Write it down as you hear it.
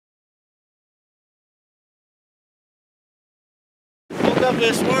up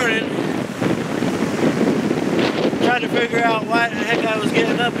this morning trying to figure out why the heck I was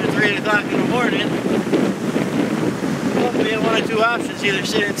getting up at 3 o'clock in the morning. Well, we had one or two options: either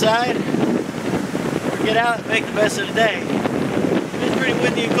sit inside or get out and make the best of the day. It's pretty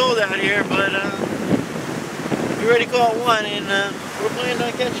windy and cold out here, but we already caught one, and we're planning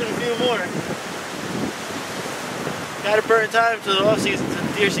on catching a few more. Got to burn time to the off season, to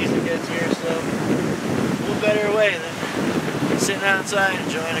the deer season gets here, so what better way than sitting outside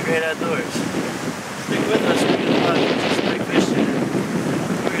enjoying the great outdoors. Stick with us, we're going to catch some big fish today.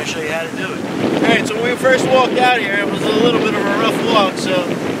 We're going to show you how to do it. Alright, so when we first walked out here, it was a little bit of a rough walk, so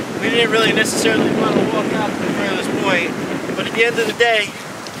we didn't really necessarily want to walk out to the furthest point. But at the end of the day,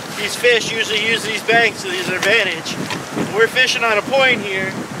 these fish usually use these banks to their advantage. We're fishing on a point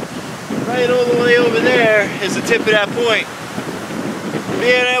here. Right all the way over there is the tip of that point.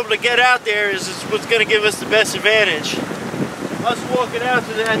 Being able to get out there is what's going to give us the best advantage. Us walking out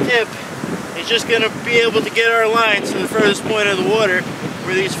to that tip is just going to be able to get our lines to the furthest point of the water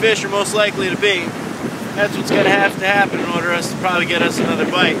where these fish are most likely to be. That's what's going to have to happen in order for us to probably get us another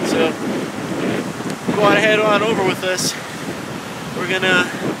bite. So go on ahead on over with us. We're going to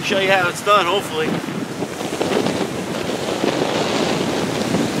show you how it's done, hopefully.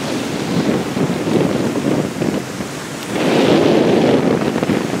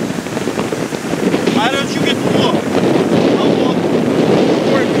 Why don't you get the walk? I'll walk.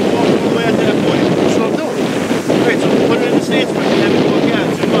 Or if you walk all the way out to that point. That's what I'm doing. Alright, so put it in the stance where you have to walk out.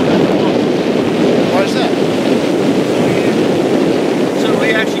 Zoom up and walk. Why is that? So we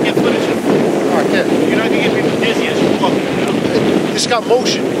actually get footage of it. Alright, yeah. You're not going to get people dizzy as you're walking, you know? It's got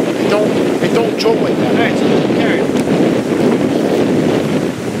motion. It don't jolt like that. Alright, so carry it.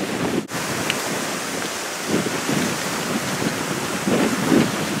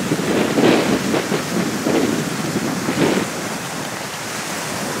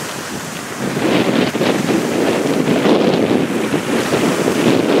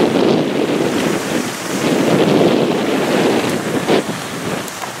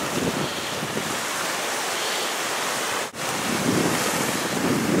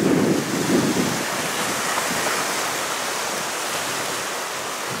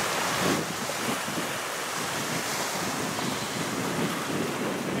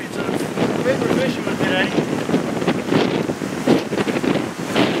 We're fishing with today.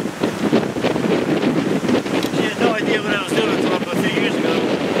 She had no idea what I was doing until about a few years ago.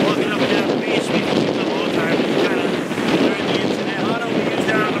 Walking up and down the beach, we fishing all the time. We kind of learned the ins and outs. Auto we use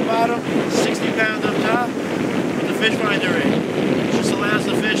down on the bottom, 60 pounds up top, with the fish finder in. It just allows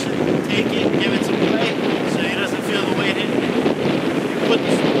the fish to take it, give it some play, so he doesn't feel the weight hitting it. You put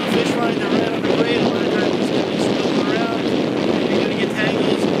the fish finder right on the blade, a lot of times it's going to be swimming around. You're going to get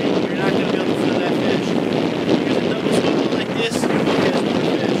tangles. You're not going to be able to feel that fish. Use a double swimmer like this, you won't catch more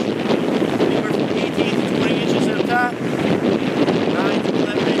fish. Anywhere from 18 to 20 inches on top, 9 to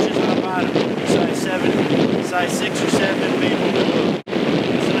 11 inches on the bottom. Size 7, size 6 or 7, maybe a little below.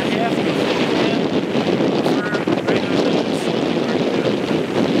 It's not half of the full for regular limits.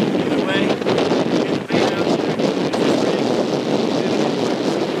 Either way, get the bait out there.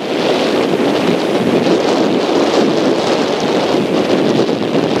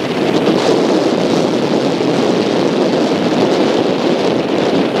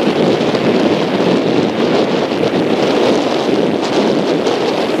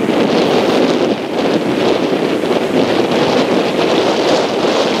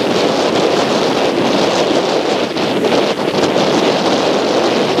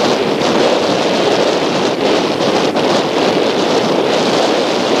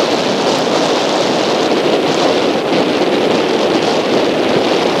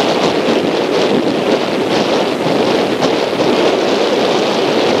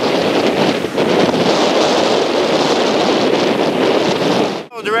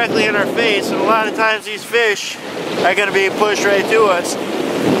 Directly in our face, and a lot of times these fish are going to be pushed right to us.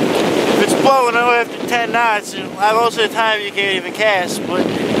 If it's blowing after 10 knots, and most of the time you can't even cast, but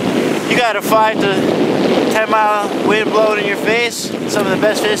you got a 5 to 10 mile wind blowing in your face, some of the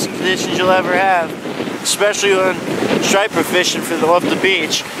best fishing conditions you'll ever have, especially when striper fishing off the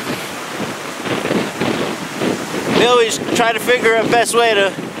beach. We always try to figure out the best way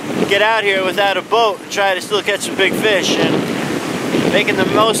to get out here without a boat and try to still catch some big fish, and making the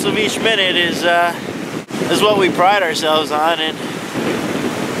most of each minute is what we pride ourselves on. And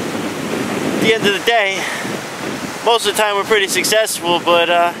at the end of the day, most of the time we're pretty successful, but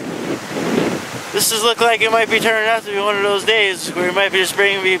this does look like it might be turning out to be one of those days where we might be just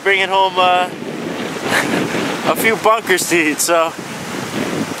bringing home a few bunkers to eat. So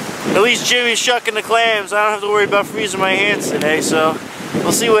at least Jimmy's shucking the clams. I don't have to worry about freezing my hands today, so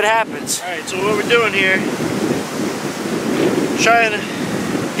we'll see what happens. Alright, so what we're doing here, trying to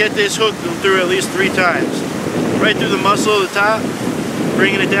get this hook through at least 3 times. Right through the muscle of the top,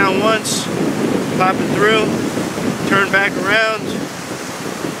 bringing it down once, pop it through, turn back around,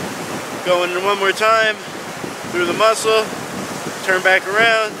 going in one more time, through the muscle, turn back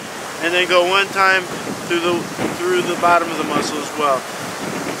around, and then go one time through the bottom of the muscle as well.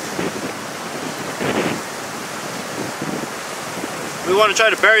 We want to try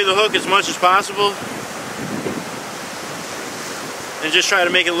to bury the hook as much as possible and just try to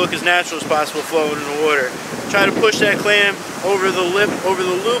make it look as natural as possible flowing in the water. Try to push that clam over the lip, over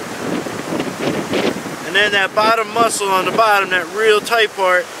the loop, and then that bottom muscle on the bottom, that real tight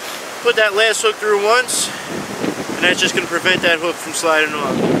part, put that last hook through once, and that's just going to prevent that hook from sliding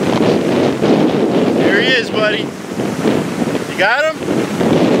off. There he is, buddy. You got him?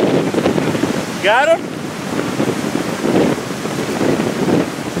 You got him?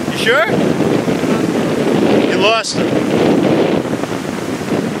 You sure? You lost him.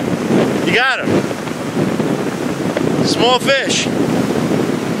 You got him. Small fish.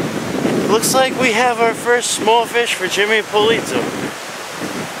 Looks like we have our first small fish for Jimmy Polito.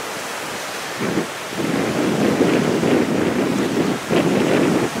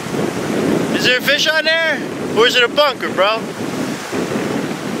 Is there a fish on there? Or is it a bunker, bro?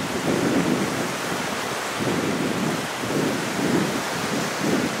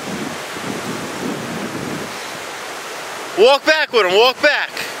 Walk back with him, walk back.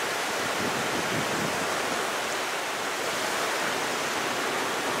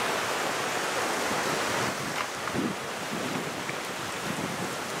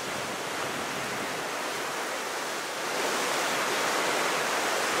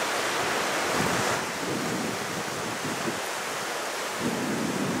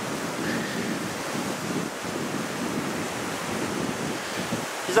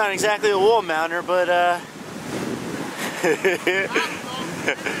 He's not exactly a wall mounter, but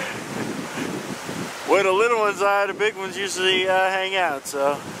where the little ones are, the big ones usually hang out,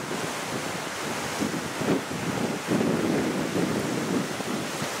 so.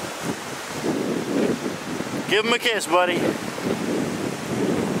 Give him a kiss, buddy.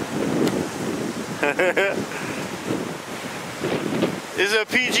 This is a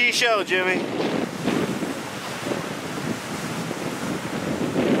PG show, Jimmy.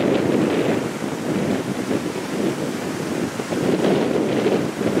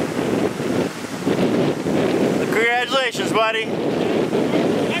 Congratulations, buddy.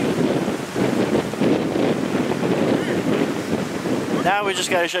 Now we just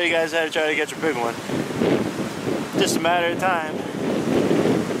got to show you guys how to try to get your big one. Just a matter of time.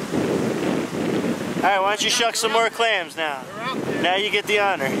 Alright, why don't you shuck some more clams now? Now you get the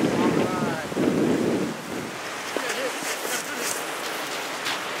honor.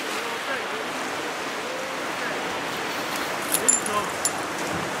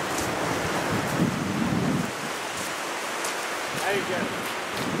 There you go.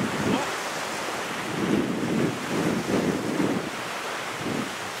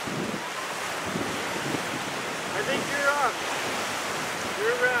 I think you're up.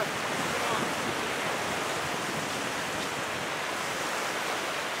 You're up.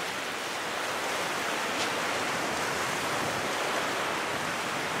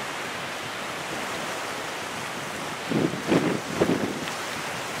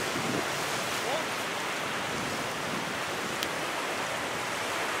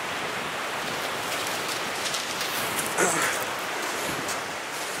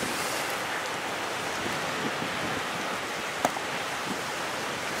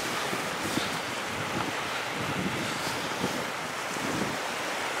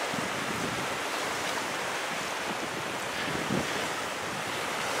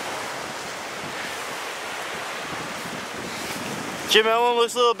 Jim, that one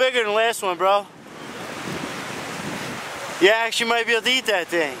looks a little bigger than the last one, bro. You actually might be able to eat that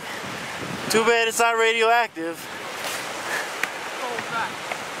thing. Too bad it's not radioactive.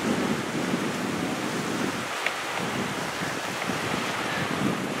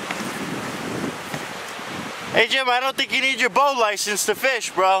 Hey Jim, I don't think you need your boat license to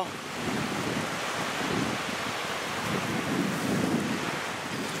fish, bro.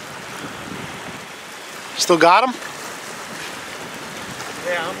 Still got him?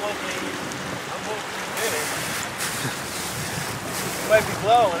 Yeah, I'm hoping you did it. It might be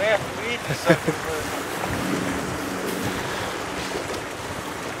glowing after we eat this sucker, but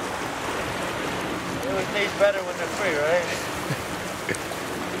it always tastes better when they're free, right?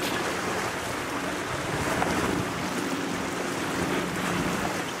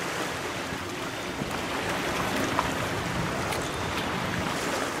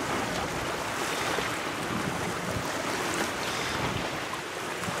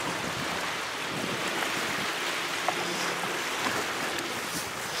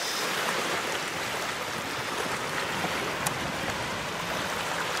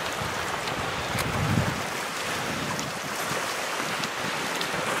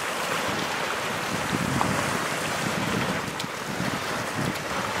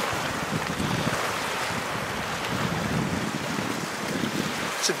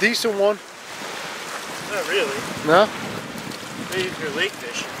 a decent one. Not really. No? Maybe if you're lake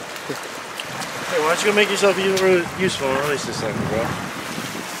fishing. Hey, why don't you go make yourself useful and release this sucker, bro?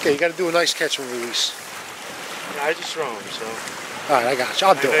 Okay, you gotta do a nice catch and release. Yeah, I just throw him, so. Alright, I got you.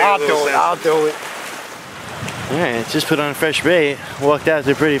 I'll do it. Alright, just put on fresh bait. Walked out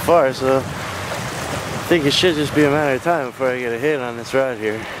there pretty far, so I think it should just be a matter of time before I get a hit on this rod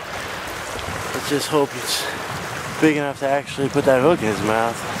here. Let's just hope it's big enough to actually put that hook in his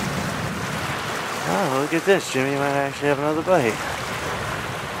mouth. Oh, look at this. Jimmy might actually have another bite.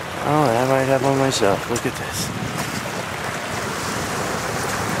 Oh, I might have one myself. Look at this.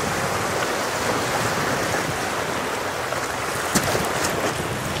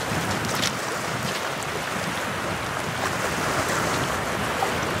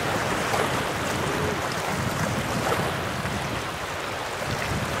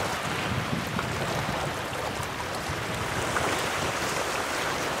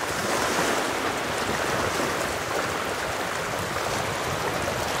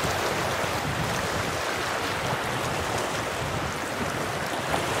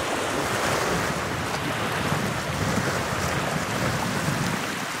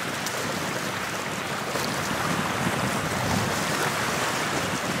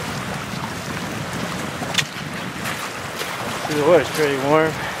 The water's pretty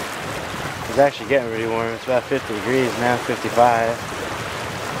warm. It's actually getting pretty warm. It's about 50 degrees now, 55.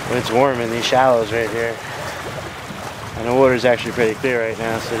 But it's warm in these shallows right here. And the water's actually pretty clear right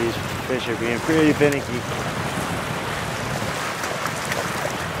now, so these fish are being pretty finicky.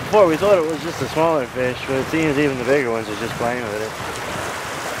 Before we thought it was just a smaller fish, but it seems even the bigger ones are just playing with it.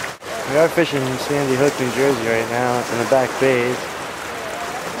 We are fishing in Sandy Hook, New Jersey right now. It's in the back bays.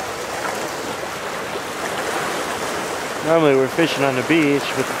 Normally we're fishing on the beach,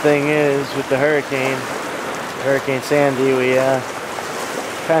 but the thing is, with the Hurricane Sandy, we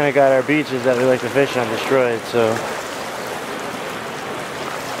kind of got our beaches that we like to fish on destroyed, so.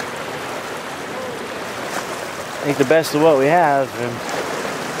 I think the best of what we have, and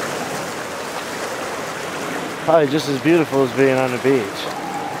probably just as beautiful as being on the beach.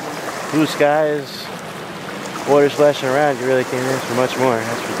 Blue skies, water splashing around, you really can't ask for much more,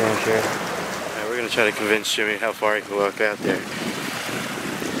 that's for damn sure. We're going to try to convince Jimmy how far he can walk out there.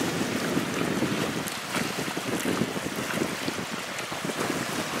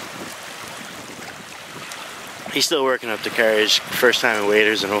 He's still working up the courage, first time in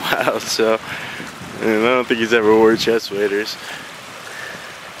waders in a while, so I don't think he's ever wore chest waders.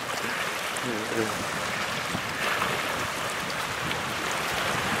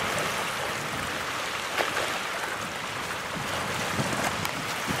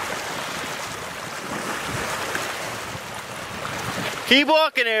 Keep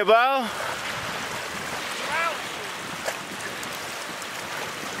walking there, Bo.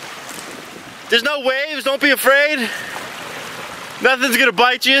 There's no waves, don't be afraid. Nothing's gonna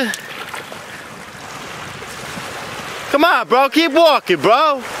bite you. Come on, bro, keep walking,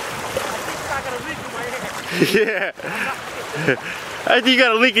 bro. Yeah. I think you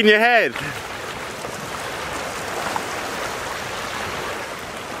got a leak in your head.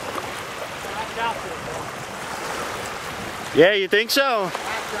 Yeah, you think so?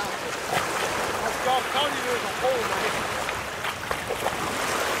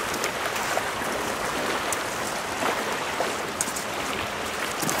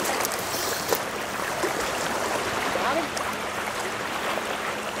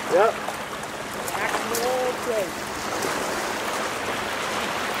 Yep.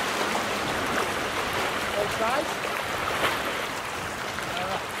 Both sides?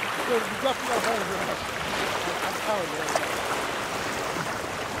 You definitely got holes in it. I'm telling you.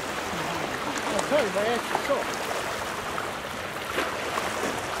 I'll tell you, my ass is sore.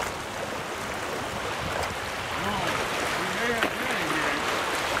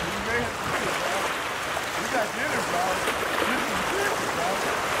 We got dinner, bro. This is dinner, bro.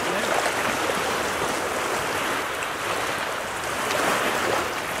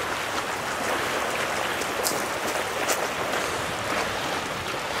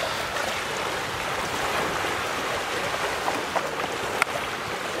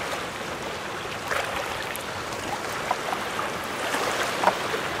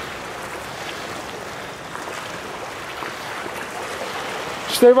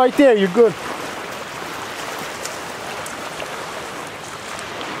 Stay right there, you're good.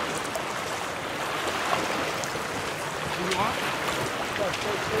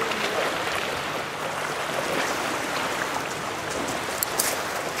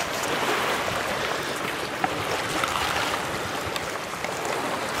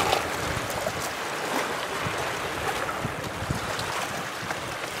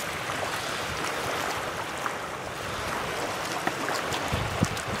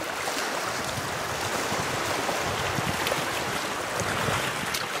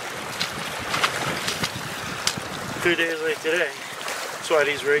 2 days like today. That's why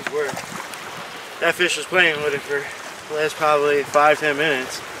these rigs work. That fish was playing with it for the last probably 5-10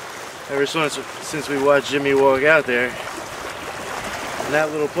 minutes. Ever since we watched Jimmy walk out there. And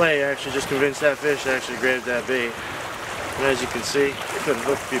that little play actually just convinced that fish to actually grab that bait. And as you can see, it couldn't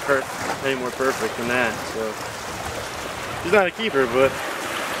look to be any more perfect than that. So he's not a keeper, but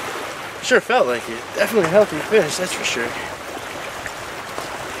sure felt like it. Definitely a healthy fish, that's for sure.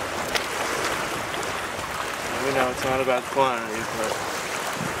 And we know it's not about the quantity, but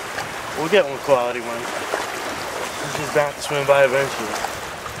we'll get one quality one. He's bound to swim by eventually.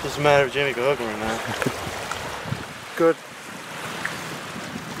 Just a matter of Jimmy can hook him or not. Good.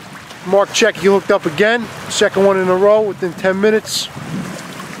 Mark, check, you hooked up again. Second one in a row within 10 minutes.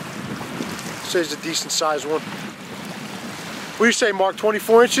 Says a decent sized one. What do you say, Mark?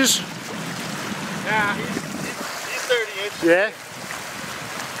 24 inches? Yeah, he's 30 inches. Yeah?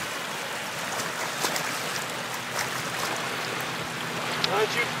 Why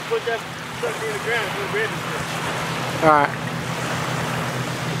don't you put that stuff near the ground and we'll grab the fish? Alright.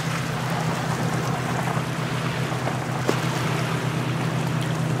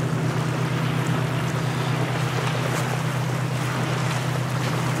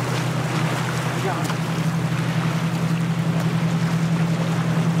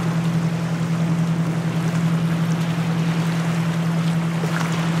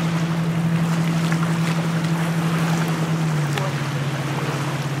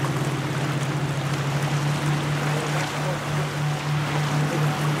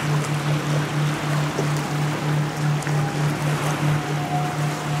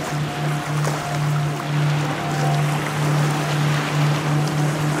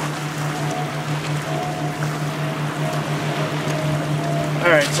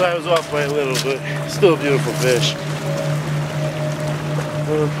 Alright, so I was off by a little, but still a beautiful fish.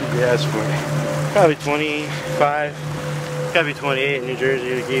 What else did you ask for? Probably 25, gotta be 28 in New Jersey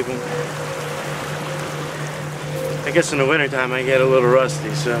to keep them. I guess in the wintertime I get a little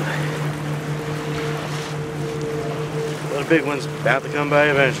rusty, so. Well, the big one's about to come by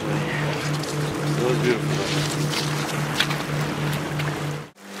eventually. Still is beautiful.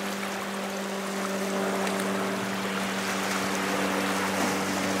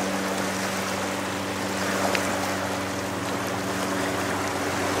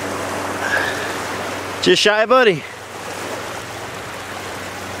 Just shy, buddy. Just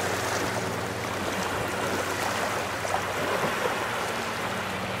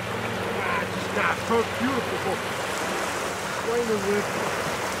not so beautiful. Flaming with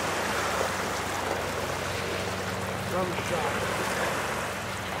another shot.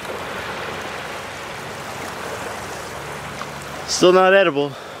 Still not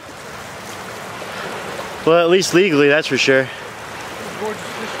edible. Well, at least legally, that's for sure. Gorgeous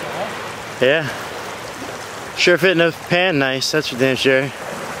fish, huh? Yeah. Sure fit in a pan nice, that's for damn sure.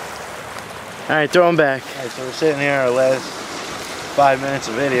 Alright, throw them back. Alright, so we're sitting here our last 5 minutes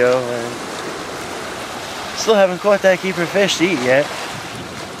of video and still haven't caught that keeper fish to eat yet.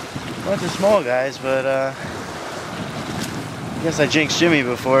 Bunch of small guys, but I guess I jinxed Jimmy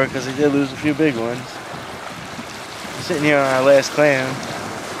before because he did lose a few big ones. We're sitting here on our last clam.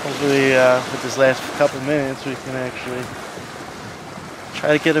 Hopefully with this last couple minutes we can actually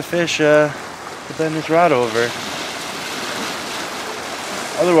try to get a fish to bend this rod over.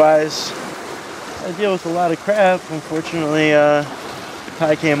 Otherwise, I deal with a lot of crap. Unfortunately,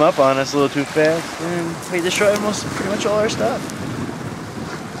 Kai came up on us a little too fast and we destroyed pretty much all our stuff.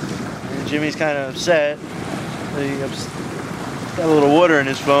 And Jimmy's kind of upset. He's got a little water in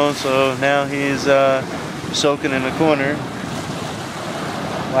his phone, so now he's soaking in the corner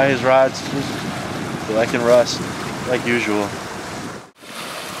while his rod's just collecting rust like usual.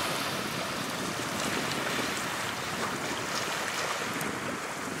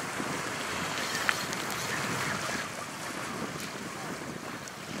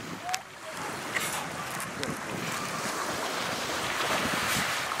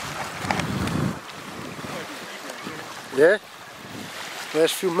 Yeah?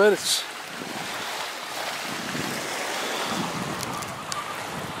 Last few minutes.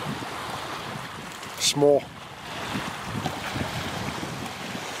 Small.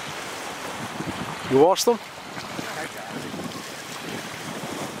 You lost them?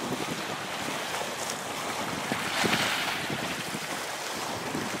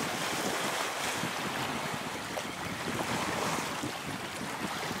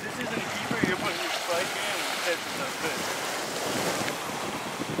 This isn't a keeper, you're putting your spike in and catching some fish.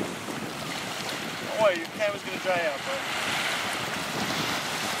 Oh, your camera's gonna dry out, bud.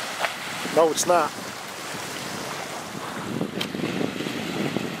 No, it's not.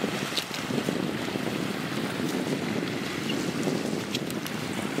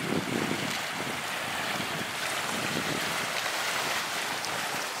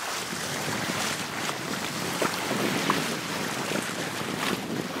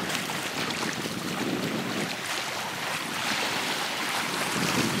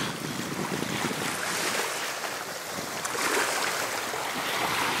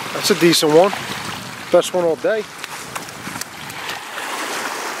 That's a decent one. Best one all day.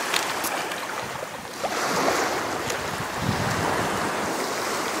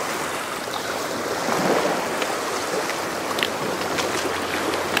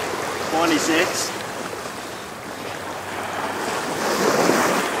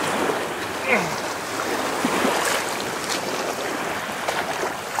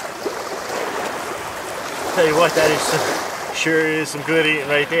 Tell you what, that is sure is some good eating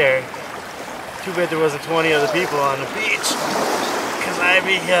right there. Too bad there wasn't 20 other people on the beach, because I'd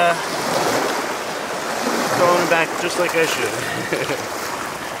be throwing it back just like I should.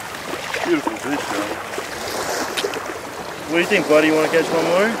 Beautiful fish, though. What do you think, buddy? You want to catch one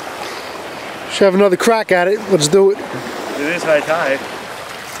more? Should have another crack at it. Let's do it. It is high tide.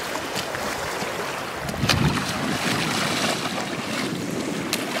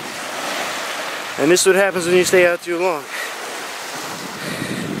 And this is what happens when you stay out too long.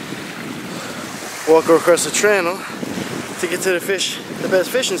 Walk across the channel to get to the best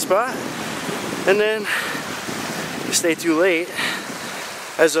fishing spot, and then you stay too late,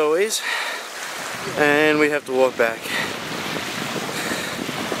 as always, and we have to walk back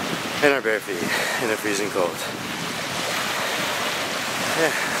in our bare feet in the freezing cold.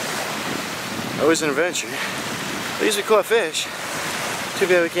 Yeah, always an adventure. At least we caught fish. Too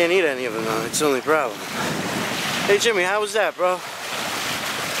bad we can't eat any of them though, it's the only problem. Hey Jimmy, how was that, bro?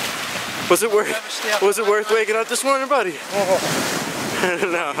 Was it worth waking up this morning, buddy? Oh.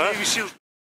 No, huh? Maybe shoot.